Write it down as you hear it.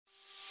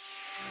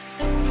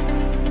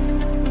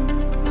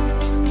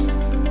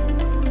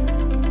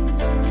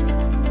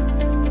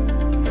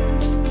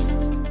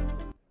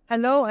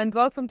Hello and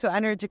welcome to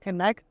Energy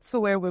Connect,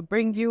 where we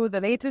bring you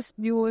the latest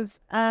news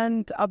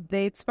and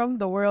updates from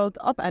the world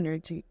of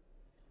energy.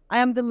 I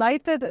am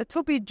delighted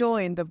to be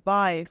joined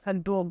by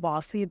Khaldoun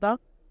Bouacida,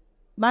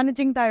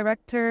 Managing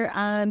Director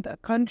and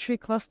Country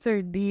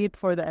Cluster Lead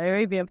for the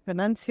Arabian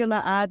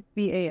Peninsula at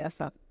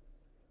BASF.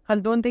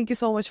 Khaldoun, thank you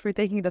so much for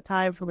taking the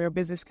time from your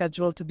busy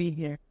schedule to be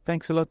here.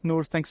 Thanks a lot,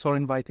 Noor. Thanks for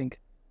inviting.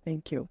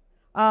 Thank you.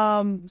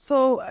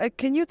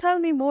 Can you tell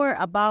me more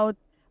about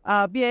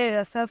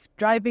BASF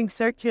driving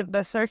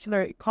the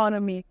circular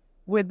economy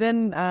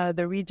within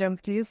the region,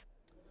 please?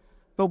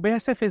 So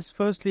BASF is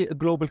firstly a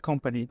global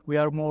company. We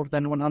are more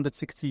than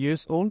 160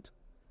 years old.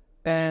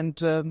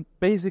 And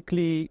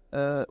basically,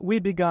 we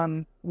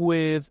began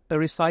with a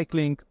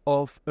recycling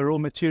of a raw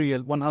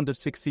material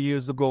 160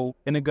 years ago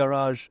in a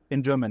garage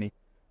in Germany.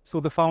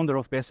 So the founder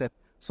of BASF.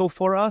 So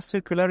for us,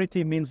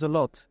 circularity means a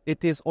lot.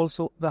 It is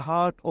also the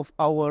heart of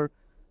our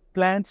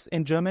plants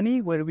in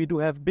Germany, where we do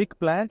have big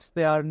plants.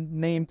 They are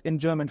named in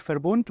German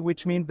Verbund,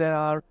 which means there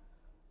are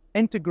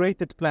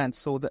integrated plants.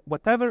 So that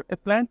whatever a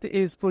plant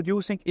is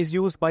producing is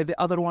used by the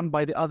other one,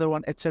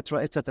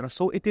 etc., etc.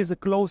 So it is a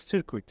closed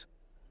circuit.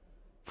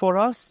 For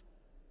us,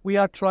 we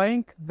are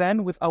trying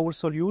then with our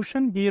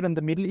solution here in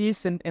the Middle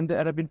East and in the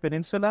Arabian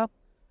Peninsula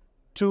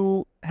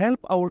to help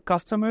our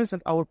customers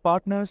and our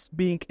partners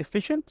being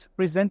efficient,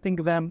 presenting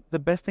them the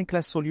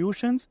best-in-class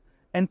solutions,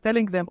 and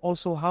telling them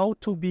also how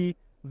to be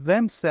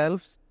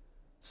themselves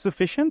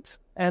sufficient.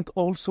 And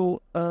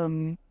also,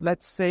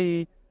 let's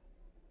say,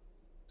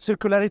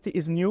 circularity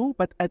is new,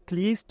 but at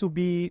least to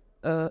be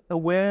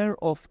aware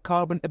of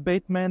carbon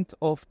abatement,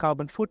 of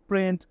carbon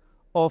footprint,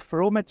 of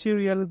raw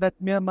material that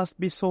must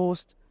be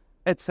sourced,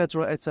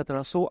 etc.,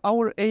 etc. So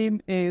our aim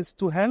is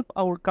to help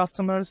our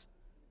customers,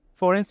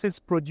 for instance,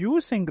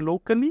 producing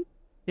locally.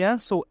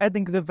 So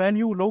adding the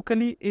value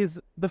locally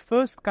is the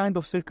first kind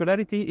of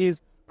circularity,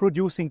 is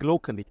producing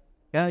locally.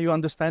 You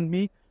understand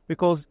me?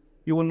 Because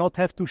you will not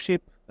have to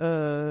ship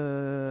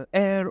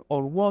air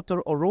or water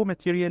or raw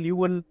material. You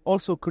will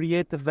also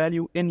create the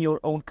value in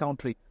your own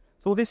country.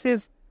 So this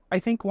is, I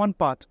think, one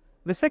part.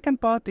 The second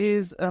part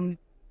is, and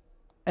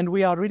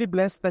we are really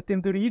blessed that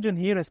in the region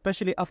here,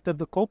 especially after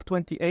the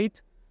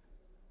COP28,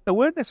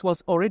 awareness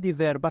was already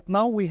there. But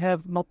now we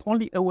have not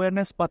only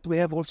awareness, but we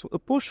have also a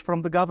push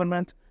from the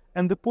government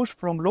and the push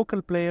from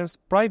local players,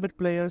 private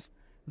players,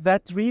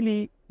 that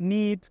really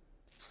need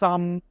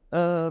some,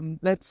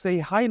 let's say,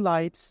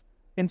 highlights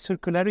in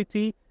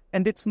circularity.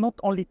 And it's not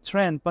only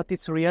trend, but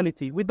it's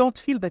reality. We don't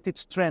feel that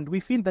it's trend.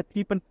 We feel that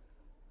people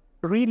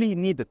really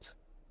need it.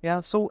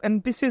 So,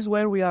 and this is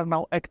where we are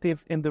now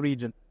active in the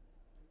region.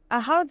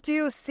 How do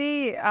you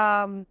see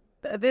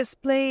this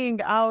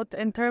playing out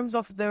in terms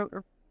of the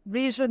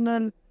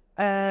regional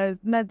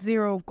net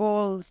zero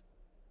goals?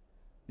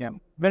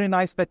 Very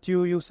nice that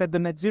you said the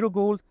net zero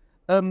goals.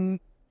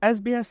 As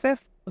BASF,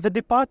 the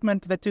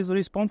department that is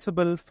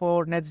responsible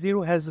for net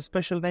zero has a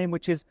special name,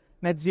 which is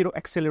Net Zero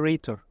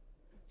Accelerator.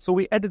 So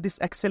we added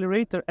this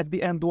accelerator at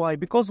the end. Why?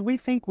 Because we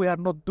think we are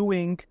not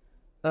doing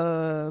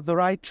the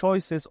right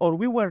choices, or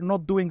we were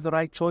not doing the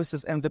right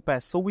choices in the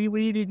past. So we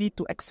really need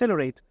to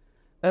accelerate.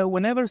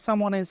 Whenever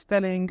someone is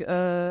telling,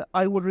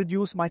 I will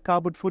reduce my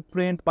carbon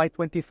footprint by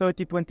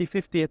 2030,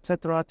 2050,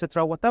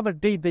 etc., whatever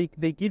date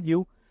they give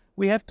you,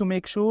 we have to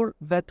make sure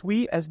that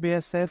we, as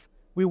BASF,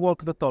 we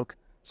walk the talk.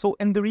 So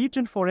in the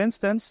region, for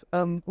instance,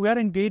 we are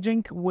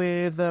engaging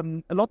with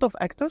a lot of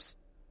actors,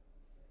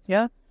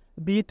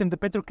 be it in the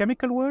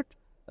petrochemical world.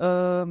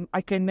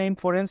 I can name,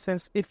 for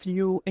instance, if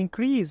you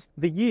increase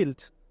the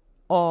yield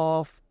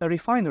of a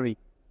refinery,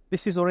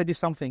 this is already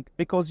something,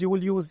 because you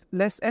will use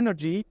less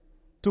energy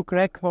to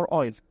crack more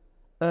oil.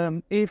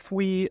 If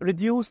we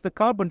reduce the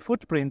carbon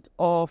footprint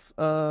of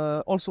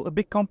also a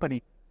big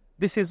company,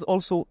 this is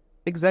also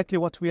exactly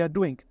what we are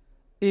doing.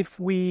 If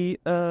we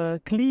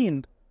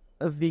clean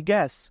the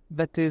gas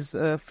that is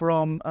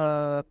from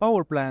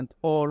power plant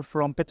or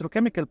from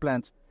petrochemical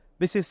plants,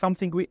 this is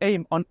something we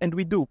aim on, and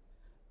we do.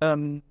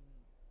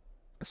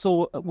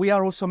 So we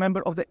are also a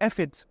member of the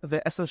AFID,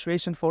 the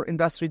Association for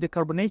Industry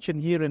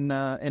Decarbonation here in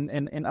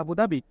Abu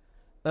Dhabi.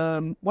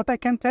 What I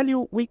can tell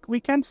you, we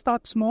can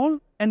start small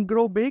and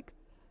grow big.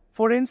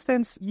 For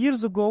instance,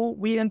 years ago,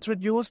 we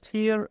introduced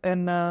here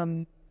in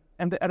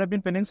the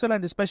Arabian Peninsula,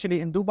 and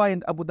especially in Dubai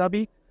and Abu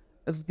Dhabi,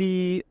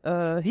 the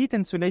heat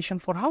insulation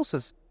for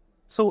houses.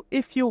 So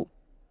if you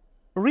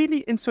really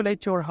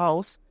insulate your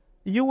house,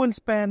 you will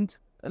spend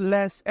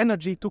less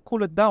energy to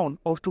cool it down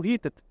or to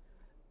heat it.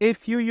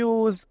 If you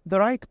use the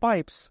right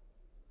pipes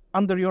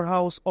under your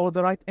house or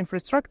the right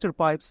infrastructure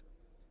pipes,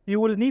 you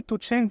will need to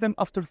change them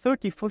after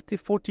 30,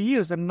 40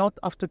 years and not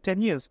after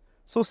 10 years.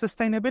 So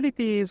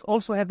sustainability is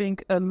also having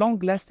a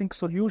long-lasting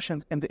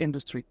solution in the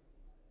industry.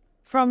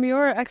 From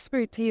your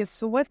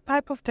expertise, what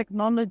type of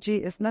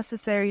technology is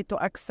necessary to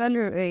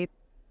accelerate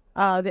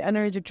the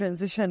energy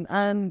transition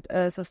and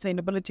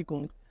sustainability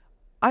goals?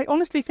 I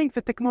honestly think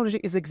the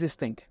technology is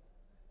existing.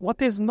 What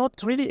is not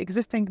really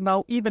existing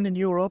now, even in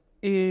Europe,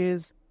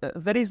 is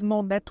there is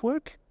no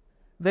network,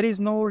 there is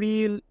no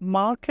real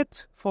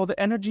market for the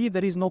energy,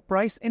 there is no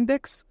price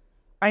index.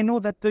 I know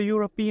that the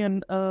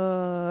European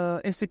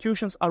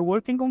institutions are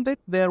working on it.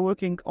 They are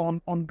working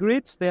on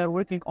grids. They are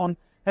working on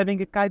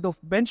having a kind of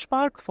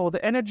benchmark for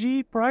the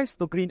energy price,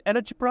 the green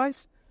energy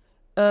price.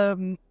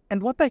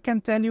 And what I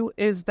can tell you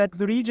is that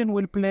the region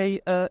will play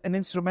an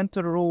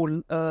instrumental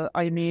role.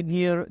 I mean,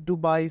 here,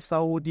 Dubai,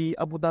 Saudi,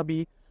 Abu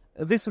Dhabi,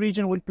 this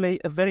region will play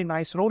a very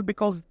nice role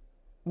because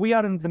we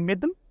are in the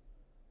middle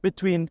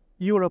between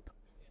Europe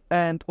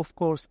and, of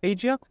course,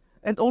 Asia.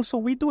 And also,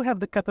 we do have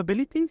the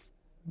capabilities,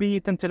 be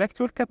it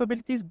intellectual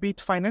capabilities, be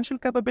it financial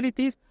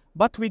capabilities,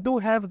 but we do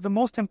have the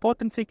most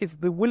important thing is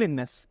the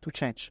willingness to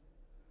change.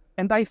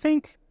 And I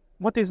think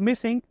what is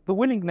missing, the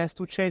willingness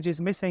to change is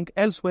missing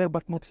elsewhere,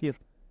 but not here.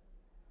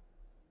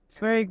 It's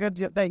very good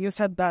that you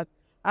said that.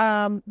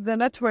 The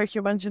network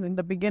you mentioned in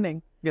the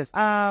beginning. Yes.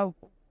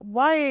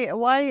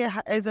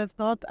 Why is it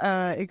not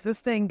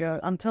existing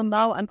until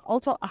now? And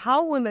also,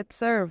 how will it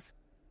serve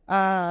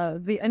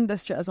the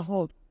industry as a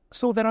whole?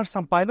 So there are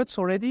some pilots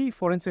already,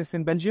 for instance,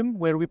 in Belgium,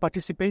 where we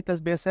participate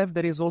as BASF.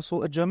 There is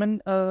also a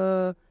German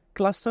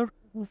cluster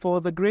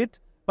for the grid.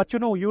 But,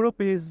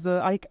 Europe is,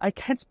 I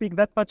can't speak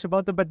that much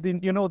about it, but,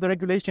 the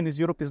regulation is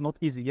Europe is not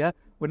easy, yeah?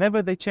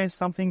 Whenever they change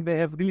something, they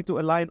have really to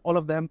align all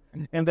of them.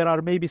 And there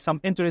are maybe some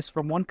interests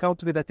from one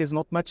country that is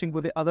not matching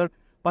with the other.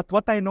 But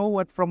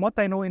from what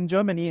I know in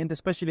Germany, and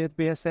especially at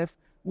BASF,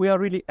 we are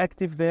really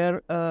active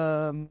there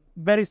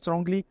very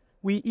strongly.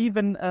 We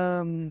even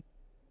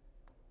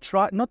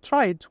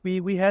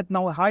we had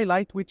now a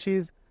highlight, which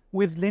is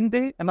with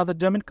Linde, another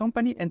German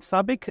company, and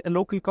SABIC, a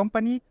local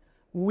company.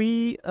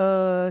 We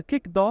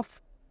kicked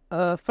off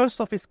first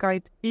of its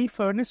kind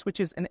e-furnace, which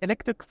is an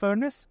electric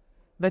furnace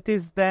that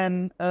is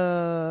then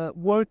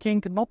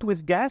working not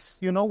with gas.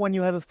 When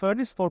you have a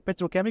furnace for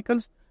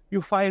petrochemicals,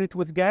 you fire it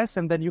with gas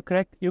and then you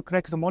crack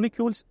the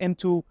molecules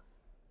into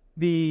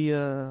the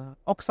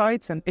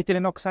oxides and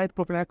ethylene oxide,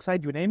 propylene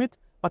oxide, you name it.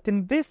 But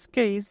in this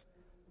case,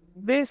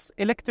 this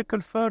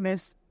electrical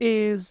furnace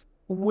is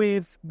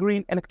with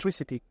green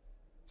electricity.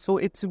 So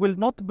it will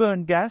not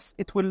burn gas.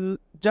 It will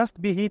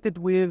just be heated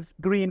with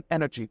green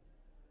energy.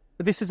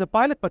 This is a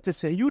pilot, but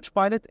it's a huge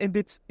pilot, and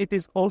it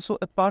is also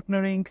a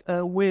partnering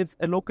with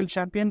a local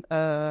champion,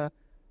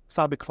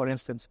 SABIC, for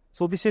instance.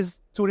 So this is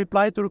to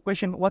reply to the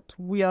question, what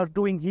we are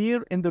doing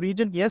here in the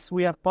region. Yes,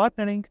 we are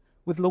partnering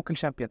with local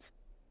champions.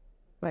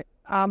 Right.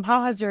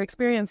 How has your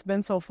experience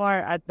been so far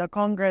at the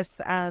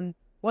Congress, and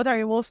what are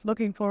you most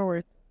looking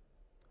forward?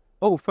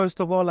 Oh, first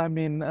of all,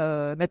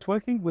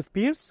 networking with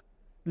peers,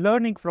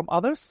 learning from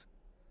others,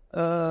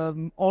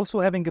 also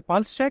having a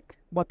pulse check.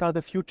 What are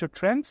the future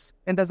trends?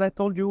 And as I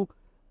told you,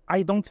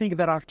 I don't think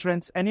there are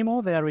trends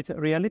anymore. They are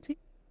reality.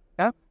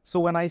 Yeah. So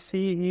when I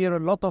see here a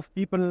lot of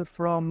people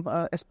from,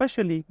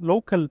 especially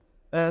local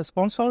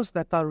sponsors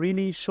that are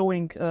really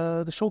showing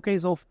the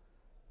showcase of,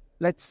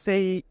 let's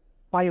say,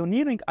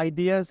 pioneering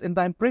ideas, and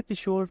I'm pretty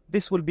sure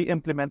this will be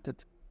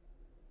implemented.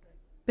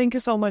 Thank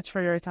you so much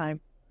for your time.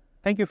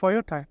 Thank you for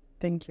your time.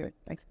 Thank you.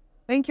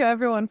 Thank you,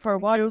 everyone, for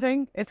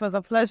watching. It was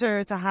a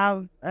pleasure to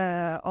have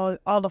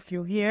all of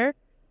you here.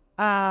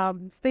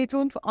 Stay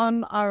tuned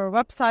on our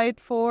website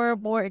for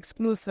more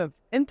exclusive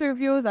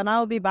interviews, and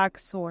I'll be back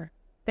soon.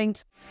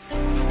 Thank you.